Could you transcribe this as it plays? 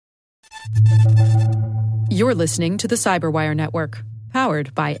You're listening to the Cyberwire Network,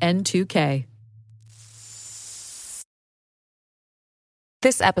 powered by N2K.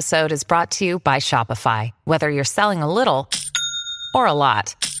 This episode is brought to you by Shopify. Whether you're selling a little or a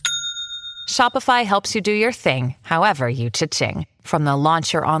lot, Shopify helps you do your thing, however you cha-ching. From the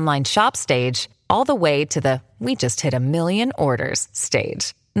launch your online shop stage, all the way to the we just hit 1 million orders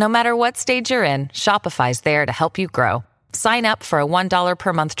stage. No matter what stage you're in, Shopify's there to help you grow. Sign up for a $1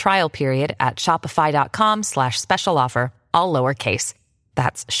 per month trial period at shopify.com/special offer, all lowercase.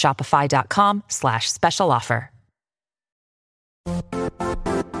 That's shopify.com/special offer.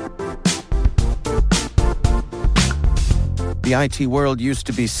 The IT world used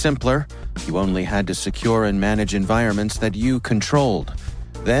to be simpler. You only had to secure and manage environments that you controlled.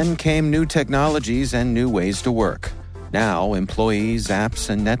 Then came new technologies and new ways to work. Now, employees, apps,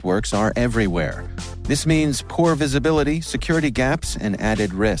 and networks are everywhere. This means poor visibility, security gaps, and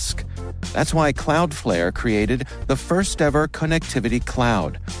added risk. That's why Cloudflare created the first-ever connectivity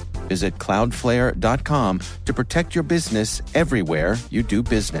cloud. Visit cloudflare.com to protect your business everywhere you do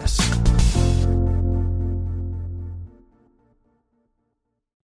business.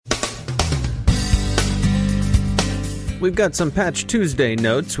 We've got some Patch Tuesday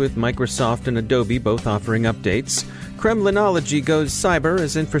notes with Microsoft and Adobe both offering updates. Kremlinology goes cyber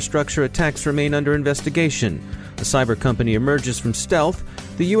as infrastructure attacks remain under investigation. The cyber company emerges from stealth.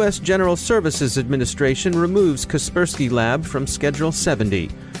 The U.S. General Services Administration removes Kaspersky Lab from Schedule 70.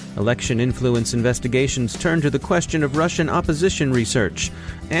 Election influence investigations turn to the question of Russian opposition research.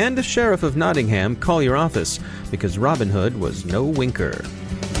 And the Sheriff of Nottingham call your office because Robin Hood was no winker.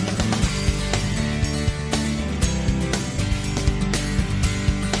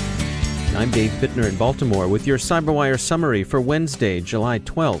 I'm Dave Bittner in Baltimore with your CyberWire summary for Wednesday, July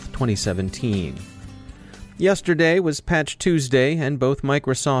 12, 2017. Yesterday was Patch Tuesday, and both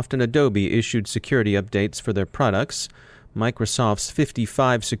Microsoft and Adobe issued security updates for their products. Microsoft's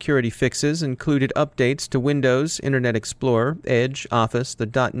 55 security fixes included updates to Windows, Internet Explorer, Edge, Office,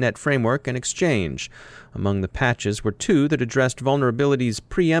 the .NET Framework, and Exchange. Among the patches were 2 that addressed vulnerabilities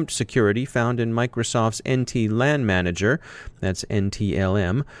preempt security found in Microsoft's NT-LAN Manager, that's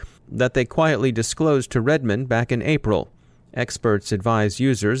NTLM, that they quietly disclosed to Redmond back in April. Experts advise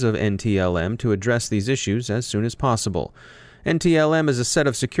users of NTLM to address these issues as soon as possible. NTLM is a set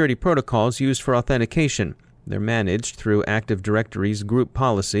of security protocols used for authentication. They're managed through Active Directory's group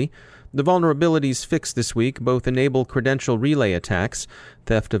policy. The vulnerabilities fixed this week both enable credential relay attacks,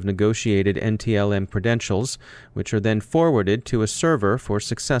 theft of negotiated NTLM credentials, which are then forwarded to a server for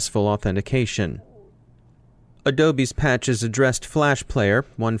successful authentication. Adobe's patches addressed Flash Player,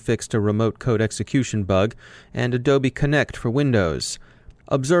 one fixed a remote code execution bug, and Adobe Connect for Windows.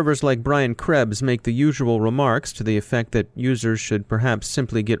 Observers like Brian Krebs make the usual remarks to the effect that users should perhaps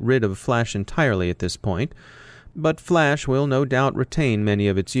simply get rid of Flash entirely at this point. But Flash will no doubt retain many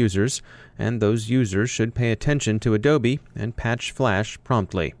of its users, and those users should pay attention to Adobe and patch Flash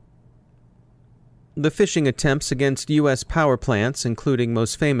promptly. The phishing attempts against U.S. power plants, including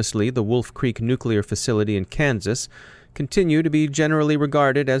most famously the Wolf Creek nuclear facility in Kansas, continue to be generally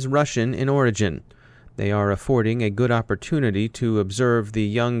regarded as Russian in origin. They are affording a good opportunity to observe the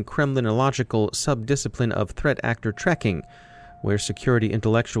young Kremlinological subdiscipline of threat actor tracking, where security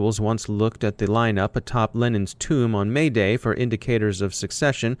intellectuals once looked at the lineup atop Lenin's tomb on May Day for indicators of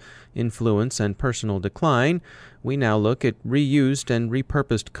succession, influence, and personal decline. We now look at reused and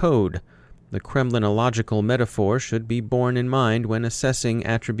repurposed code. The Kremlinological metaphor should be borne in mind when assessing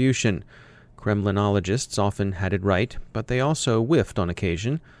attribution. Kremlinologists often had it right, but they also whiffed on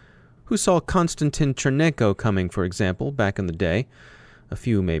occasion. Who saw Konstantin Chernenko coming, for example, back in the day? A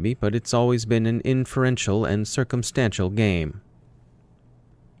few maybe, but it's always been an inferential and circumstantial game.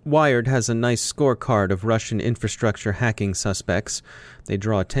 Wired has a nice scorecard of Russian infrastructure hacking suspects. They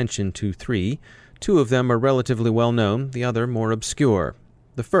draw attention to 3. 2 of them are relatively well known, the other more obscure.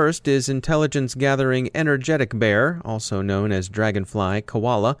 The first is intelligence-gathering Energetic Bear, also known as Dragonfly,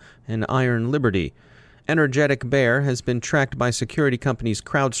 Koala, and Iron Liberty. Energetic Bear has been tracked by security companies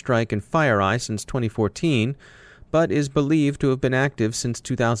CrowdStrike and FireEye since 2014, but is believed to have been active since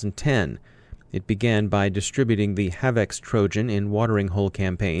 2010. It began by distributing the Havex Trojan in watering hole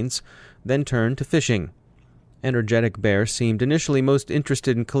campaigns, then turned to phishing. Energetic Bear seemed initially most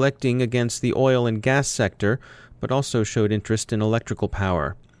interested in collecting against the oil and gas sector, but also showed interest in electrical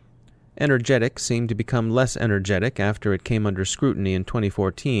power. Energetic seemed to become less energetic after it came under scrutiny in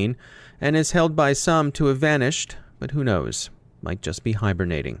 2014, and is held by some to have vanished, but who knows, might just be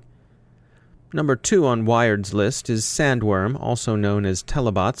hibernating. Number 2 on Wired's list is Sandworm, also known as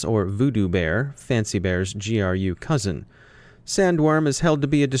Telebots or Voodoo Bear, Fancy Bear's GRU cousin. Sandworm is held to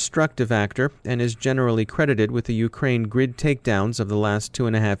be a destructive actor and is generally credited with the Ukraine grid takedowns of the last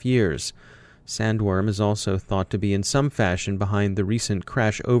 2.5 years. Sandworm is also thought to be in some fashion behind the recent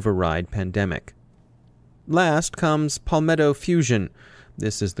crash override pandemic. Last comes Palmetto Fusion.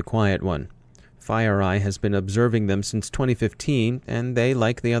 This is the quiet one. FireEye has been observing them since 2015, and they,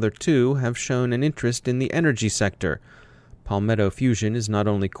 like the other two, have shown an interest in the energy sector. Palmetto Fusion is not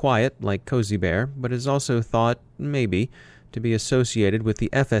only quiet, like Cozy Bear, but is also thought, maybe, to be associated with the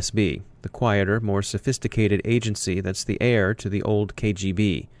FSB, the quieter, more sophisticated agency that's the heir to the old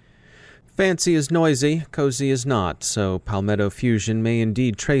KGB. Fancy is noisy, cozy is not, so Palmetto Fusion may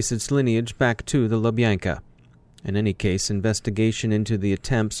indeed trace its lineage back to the Lubyanka. In any case, investigation into the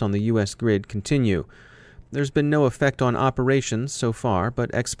attempts on the U.S. grid continue. There's been no effect on operations so far,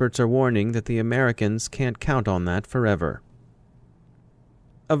 but experts are warning that the Americans can't count on that forever.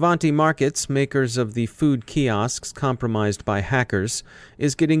 Avanti Markets, makers of the food kiosks compromised by hackers,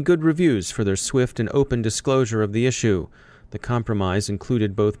 is getting good reviews for their swift and open disclosure of the issue. The compromise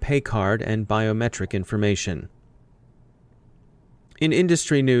included both paycard and biometric information. In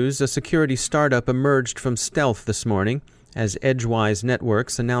industry news, a security startup emerged from stealth this morning as Edgewise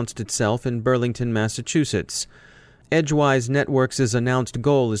Networks announced itself in Burlington, Massachusetts. Edgewise Networks' announced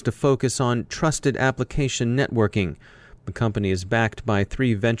goal is to focus on trusted application networking. The company is backed by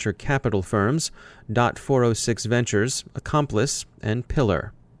 3 venture capital firms, .406 Ventures, Accomplice, and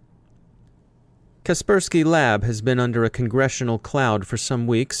Pillar. Kaspersky Lab has been under a congressional cloud for some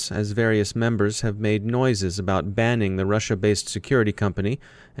weeks as various members have made noises about banning the Russia-based security company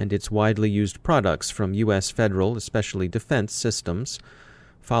and its widely used products from U.S. federal, especially defense, systems.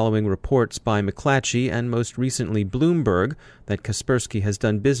 Following reports by McClatchy and most recently Bloomberg that Kaspersky has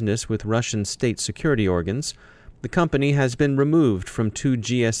done business with Russian state security organs, the company has been removed from 2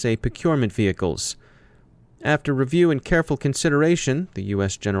 GSA procurement vehicles. After review and careful consideration, the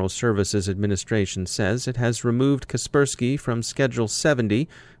U.S. General Services Administration says it has removed Kaspersky from Schedule 70,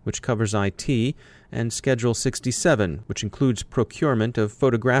 which covers IT, and Schedule 67, which includes procurement of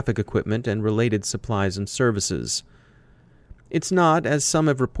photographic equipment and related supplies and services. It's not, as some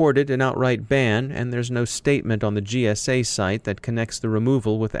have reported, an outright ban, and there's no statement on the GSA site that connects the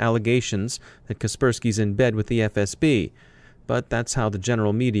removal with allegations that Kaspersky's in bed with the FSB, but that's how the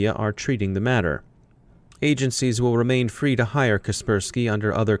general media are treating the matter. Agencies will remain free to hire Kaspersky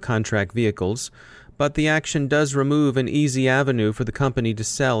under other contract vehicles, but the action does remove an easy avenue for the company to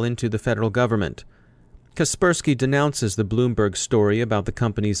sell into the federal government. Kaspersky denounces the Bloomberg story about the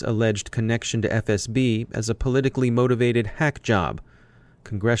company's alleged connection to FSB as a politically motivated hack job.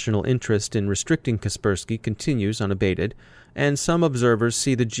 Congressional interest in restricting Kaspersky continues unabated, and some observers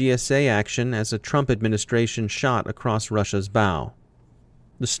see the GSA action as a Trump administration shot across Russia's bow.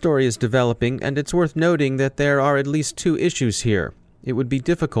 The story is developing, and it's worth noting that there are at least 2 issues here. It would be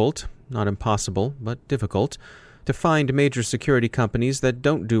difficult, not impossible, but difficult, to find major security companies that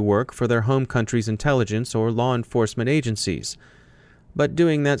don't do work for their home country's intelligence or law enforcement agencies. But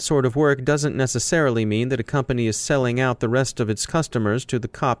doing that sort of work doesn't necessarily mean that a company is selling out the rest of its customers to the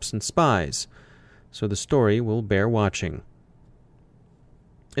cops and spies. So the story will bear watching.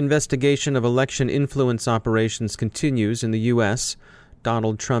 Investigation of election influence operations continues in the U.S.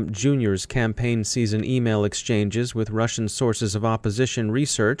 Donald Trump Jr.'s campaign season email exchanges with Russian sources of opposition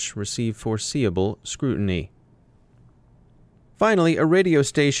research receive foreseeable scrutiny. Finally, a radio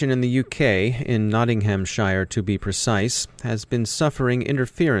station in the UK, in Nottinghamshire to be precise, has been suffering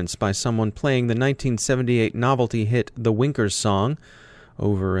interference by someone playing the 1978 novelty hit The Winkers song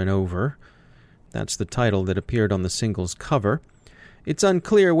over and over. That's the title that appeared on the single's cover. It's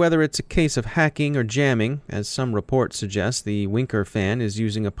unclear whether it's a case of hacking or jamming, as some reports suggest the Winker fan is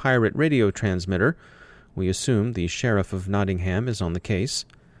using a pirate radio transmitter. We assume the Sheriff of Nottingham is on the case.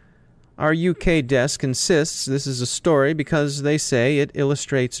 Our UK desk insists this is a story because they say it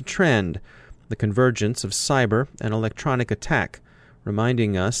illustrates a trend, the convergence of cyber and electronic attack,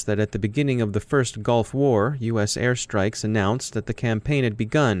 reminding us that at the beginning of the first Gulf War, U.S. airstrikes announced that the campaign had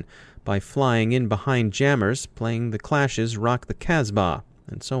begun by flying in behind jammers, playing the Clash's Rock the Casbah,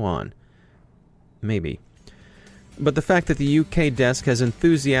 and so on. Maybe. But the fact that the UK desk has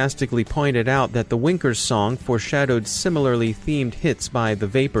enthusiastically pointed out that the Winkers song foreshadowed similarly themed hits by The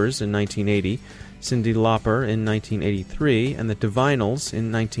Vapors in 1980, Cyndi Lauper in 1983, and the Divinyls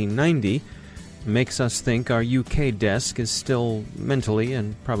in 1990 makes us think our UK desk is still mentally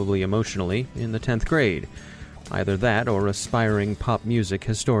and probably emotionally in the 10th grade. Either that or aspiring pop music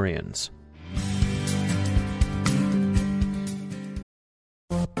historians.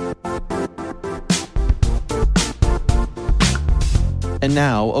 And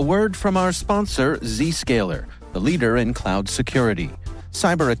now, a word from our sponsor, Zscaler. the leader in cloud security.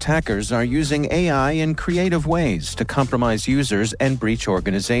 Cyber attackers are using AI in creative ways to compromise users and breach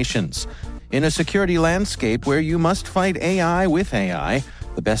organizations. In a security landscape where you must fight AI with AI,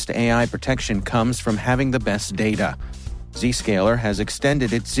 the best AI protection comes from having the best data. Zscaler has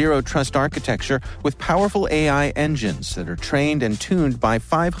extended its zero-trust architecture with powerful AI engines that are trained and tuned by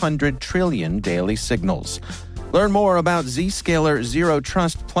 500 trillion daily signals. Learn more about Zscaler Zero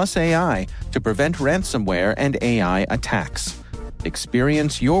Trust Plus AI to prevent ransomware and AI attacks.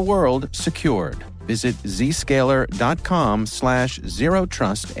 Experience your world secured. Visit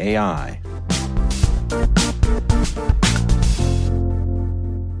zscaler.com/zerotrustai.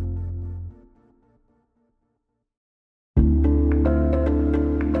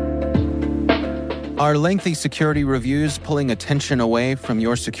 Are lengthy security reviews pulling attention away from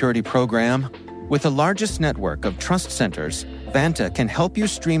your security program? With the largest network of trust centers, Vanta can help you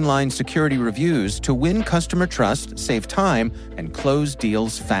streamline security reviews to win customer trust, save time, and close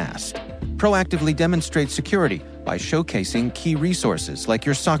deals fast. Proactively demonstrate security by showcasing key resources like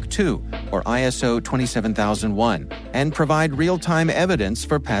your SOC 2 or ISO 27001 and provide real-time evidence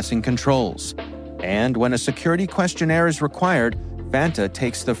for passing controls. And when a security questionnaire is required, Vanta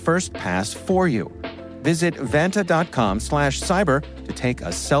takes the first pass for you. Visit vanta.com/cyber to take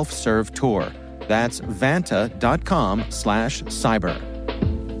a self-serve tour. That's vanta.com/cyber.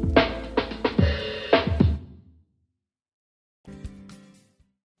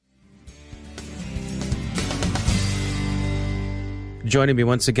 Joining me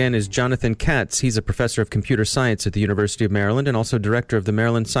once again is Jonathan Katz. He's a professor of computer science at the University of Maryland and also director of the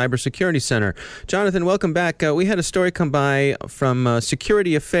Maryland Cybersecurity Center. Jonathan, welcome back. We had a story come by from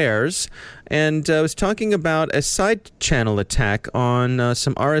Security Affairs, and I was talking about a side channel attack on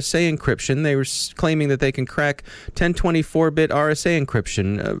some RSA encryption. They were claiming that they can crack 1024-bit RSA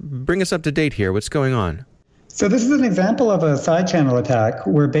encryption. Bring us up to date here. What's going on? So this is an example of a side channel attack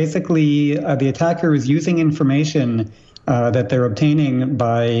where basically the attacker is using information that they're obtaining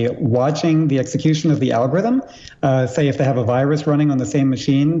by watching the execution of the algorithm, say if they have a virus running on the same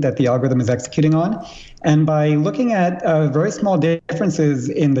machine that the algorithm is executing on, and by looking at very small differences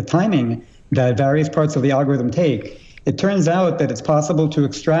in the timing that various parts of the algorithm take, it turns out that it's possible to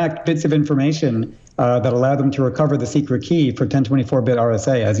extract bits of information that allow them to recover the secret key for 1024-bit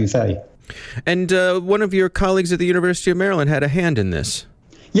RSA, as you say. And one of your colleagues at the University of Maryland had a hand in this.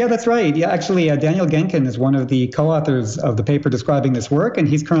 Yeah, that's right. Yeah, actually, Daniel Genkin is one of the co-authors of the paper describing this work, and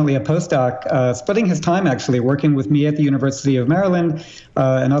he's currently a postdoc, splitting his time, actually, working with me at the University of Maryland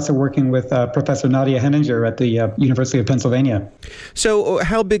and also working with Professor Nadia Henninger at the University of Pennsylvania. So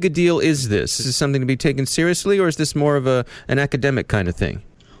how big a deal is this? Is this something to be taken seriously, or is this more of an academic kind of thing?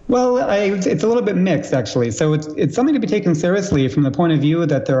 Well, it's a little bit mixed, actually. So it's something to be taken seriously from the point of view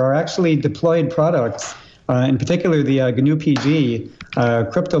that there are actually deployed products, in particular the GNU-PG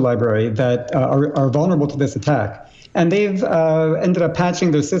crypto library, that are vulnerable to this attack. And they've ended up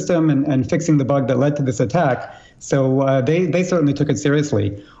patching their system and fixing the bug that led to this attack. So they certainly took it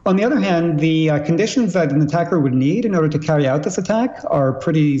seriously. On the other hand, the conditions that an attacker would need in order to carry out this attack are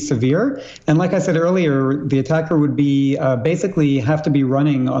pretty severe. And like I said earlier, the attacker would be basically have to be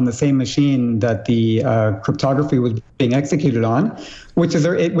running on the same machine that the cryptography was being executed on, which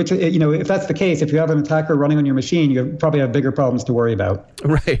if that's the case, if you have an attacker running on your machine, you probably have bigger problems to worry about.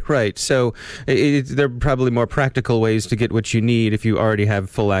 Right. So there are probably more practical ways to get what you need if you already have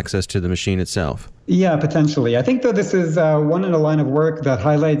full access to the machine itself. Yeah, potentially. I think, though, this is one in a line of work that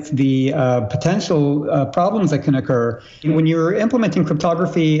highlights the potential problems that can occur. When you're implementing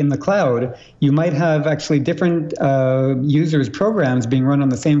cryptography in the cloud, you might have actually different users' programs being run on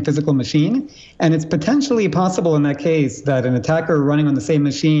the same physical machine. And it's potentially possible in that case that an attacker running on the same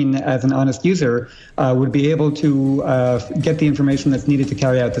machine as an honest user would be able to get the information that's needed to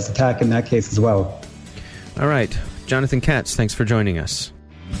carry out this attack in that case as well. All right. Jonathan Katz, thanks for joining us.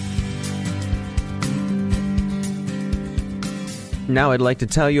 Now I'd like to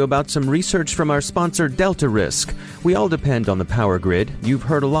tell you about some research from our sponsor, Delta Risk. We all depend on the power grid. You've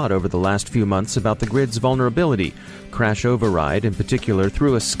heard a lot over the last few months about the grid's vulnerability. Crash override, in particular,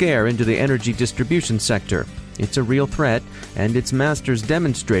 threw a scare into the energy distribution sector. It's a real threat, and its masters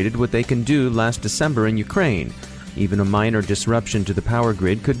demonstrated what they can do last December in Ukraine. Even a minor disruption to the power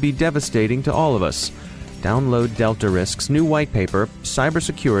grid could be devastating to all of us. Download Delta Risk's new white paper,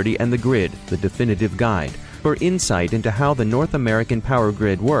 Cybersecurity and the Grid, the Definitive Guide, for insight into how the North American power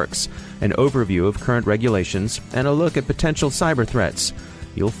grid works, an overview of current regulations, and a look at potential cyber threats.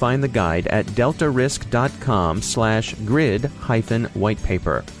 You'll find the guide at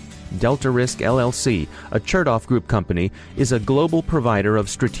deltarisk.com/grid-whitepaper. Delta Risk LLC, a Chertoff Group company, is a global provider of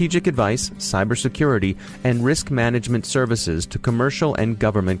strategic advice, cybersecurity, and risk management services to commercial and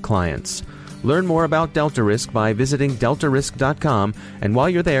government clients. Learn more about Delta Risk by visiting deltarisk.com, and while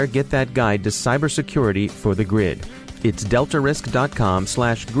you're there, get that guide to cybersecurity for the grid. It's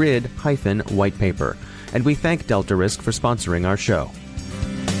deltarisk.com/grid-whitepaper. And we thank Delta Risk for sponsoring our show.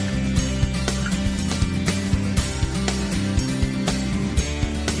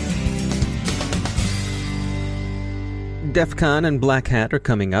 DEF CON and Black Hat are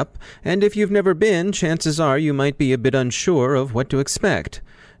coming up, and if you've never been, chances are you might be a bit unsure of what to expect.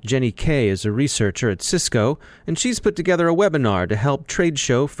 Jennie K is a researcher at Cisco, and she's put together a webinar to help trade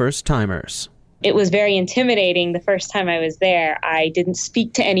show first-timers. It was very intimidating the first time I was there. I didn't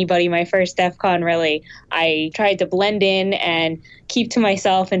speak to anybody my first DEF CON, really. I tried to blend in and keep to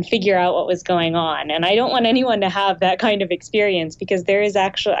myself and figure out what was going on. And I don't want anyone to have that kind of experience, because there is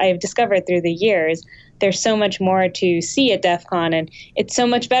actually, I've discovered through the years, there's so much more to see at DEF CON, and it's so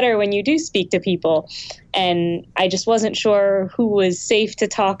much better when you do speak to people. And I just wasn't sure who was safe to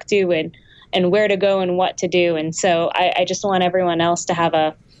talk to and where to go and what to do. And so I just want everyone else to have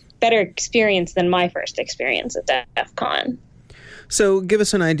a better experience than my first experience at DEF CON. So give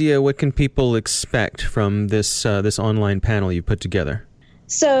us an idea, what can people expect from this online panel you put together?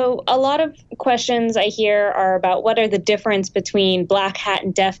 So a lot of questions I hear are about what are the difference between Black Hat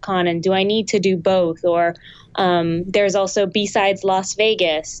and DEF CON, and do I need to do both? Or there's also B-Sides Las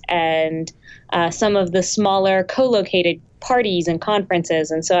Vegas and some of the smaller co-located parties and conferences.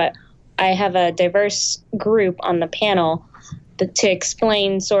 And so I have a diverse group on the panel to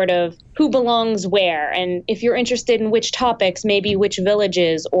explain sort of who belongs where, and if you're interested in which topics, maybe which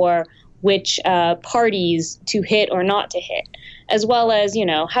villages or which parties to hit or not to hit, as well as,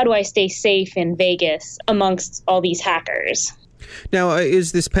 how do I stay safe in Vegas amongst all these hackers? Now,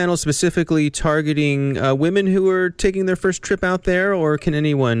 is this panel specifically targeting women who are taking their first trip out there, or can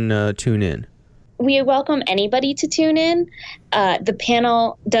anyone tune in? We welcome anybody to tune in. The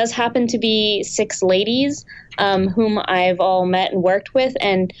panel does happen to be 6 ladies whom I've all met and worked with,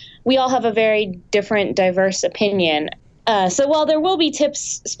 and we all have a very different, diverse opinion. So while there will be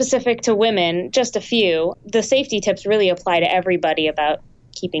tips specific to women, just a few, the safety tips really apply to everybody about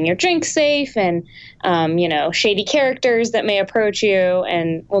keeping your drinks safe and, shady characters that may approach you.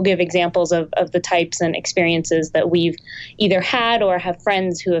 And we'll give examples of the types and experiences that we've either had or have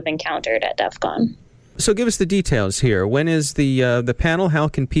friends who have encountered at DEF CON. So give us the details here. When is the panel? How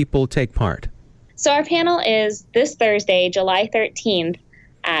can people take part? So our panel is this Thursday, July 13th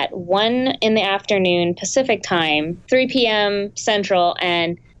at 1 in the afternoon Pacific time, 3 p.m. Central.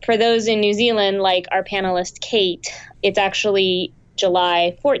 And for those in New Zealand, like our panelist Kate, it's actually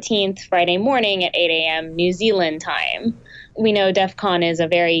July 14th, Friday morning at 8 a.m. New Zealand time. We know DEF CON is a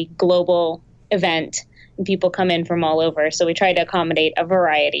very global event, and people come in from all over, so we try to accommodate a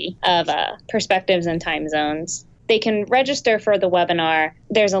variety of perspectives and time zones. They can register for the webinar.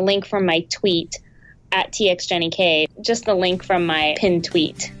 There's a link from my tweet at TXJennieK, just the link from my pinned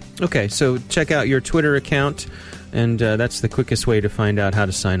tweet. Okay, so check out your Twitter account, and that's the quickest way to find out how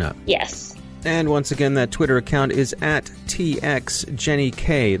to sign up. Yes. And once again, that Twitter account is at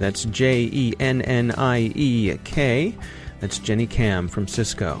TXJennieK. That's JENNIEK. That's Jennie Cam from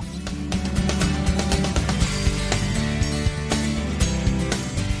Cisco.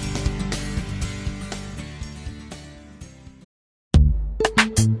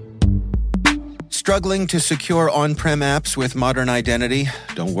 Struggling to secure on-prem apps with modern identity?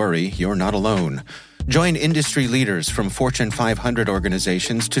 Don't worry, you're not alone. Join industry leaders from Fortune 500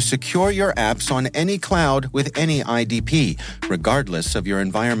 organizations to secure your apps on any cloud with any IDP, regardless of your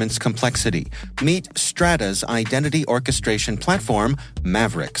environment's complexity. Meet Strata's identity orchestration platform,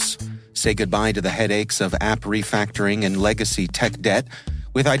 Mavericks. Say goodbye to the headaches of app refactoring and legacy tech debt.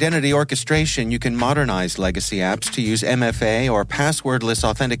 With identity orchestration, you can modernize legacy apps to use MFA or passwordless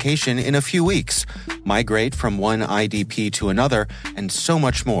authentication in a few weeks, migrate from one IDP to another, and so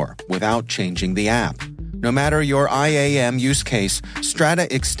much more without changing the app. No matter your IAM use case, Strata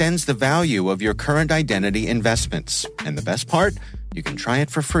extends the value of your current identity investments. And the best part? You can try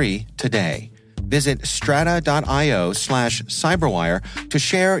it for free today. Visit strata.io/cyberwire to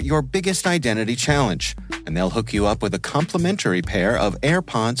share your biggest identity challenge, and they'll hook you up with a complimentary pair of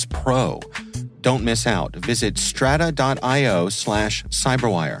AirPods Pro. Don't miss out. Visit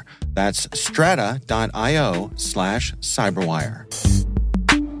strata.io/cyberwire. That's strata.io/cyberwire.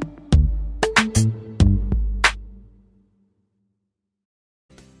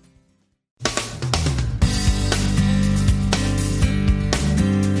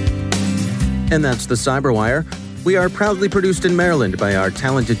 And that's the Cyberwire. We are proudly produced in Maryland by our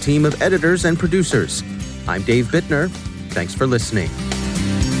talented team of editors and producers. I'm Dave Bittner. Thanks for listening.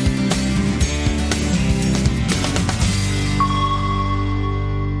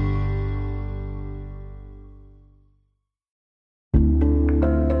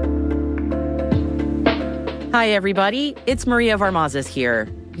 Hi, everybody. It's Maria Varmazes here,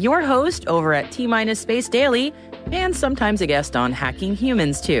 your host over at T-Minus Space Daily, and sometimes a guest on Hacking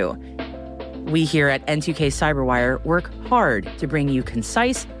Humans, too. We here at N2K Cyberwire work hard to bring you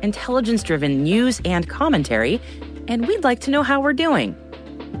concise, intelligence-driven news and commentary, and we'd like to know how we're doing.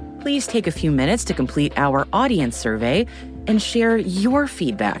 Please take a few minutes to complete our audience survey and share your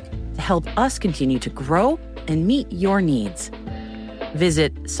feedback to help us continue to grow and meet your needs.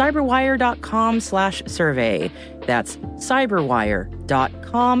 Visit cyberwire.com/survey. That's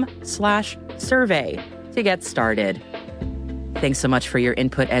cyberwire.com/survey to get started. Thanks so much for your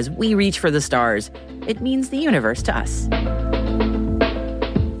input as we reach for the stars. It means the universe to us.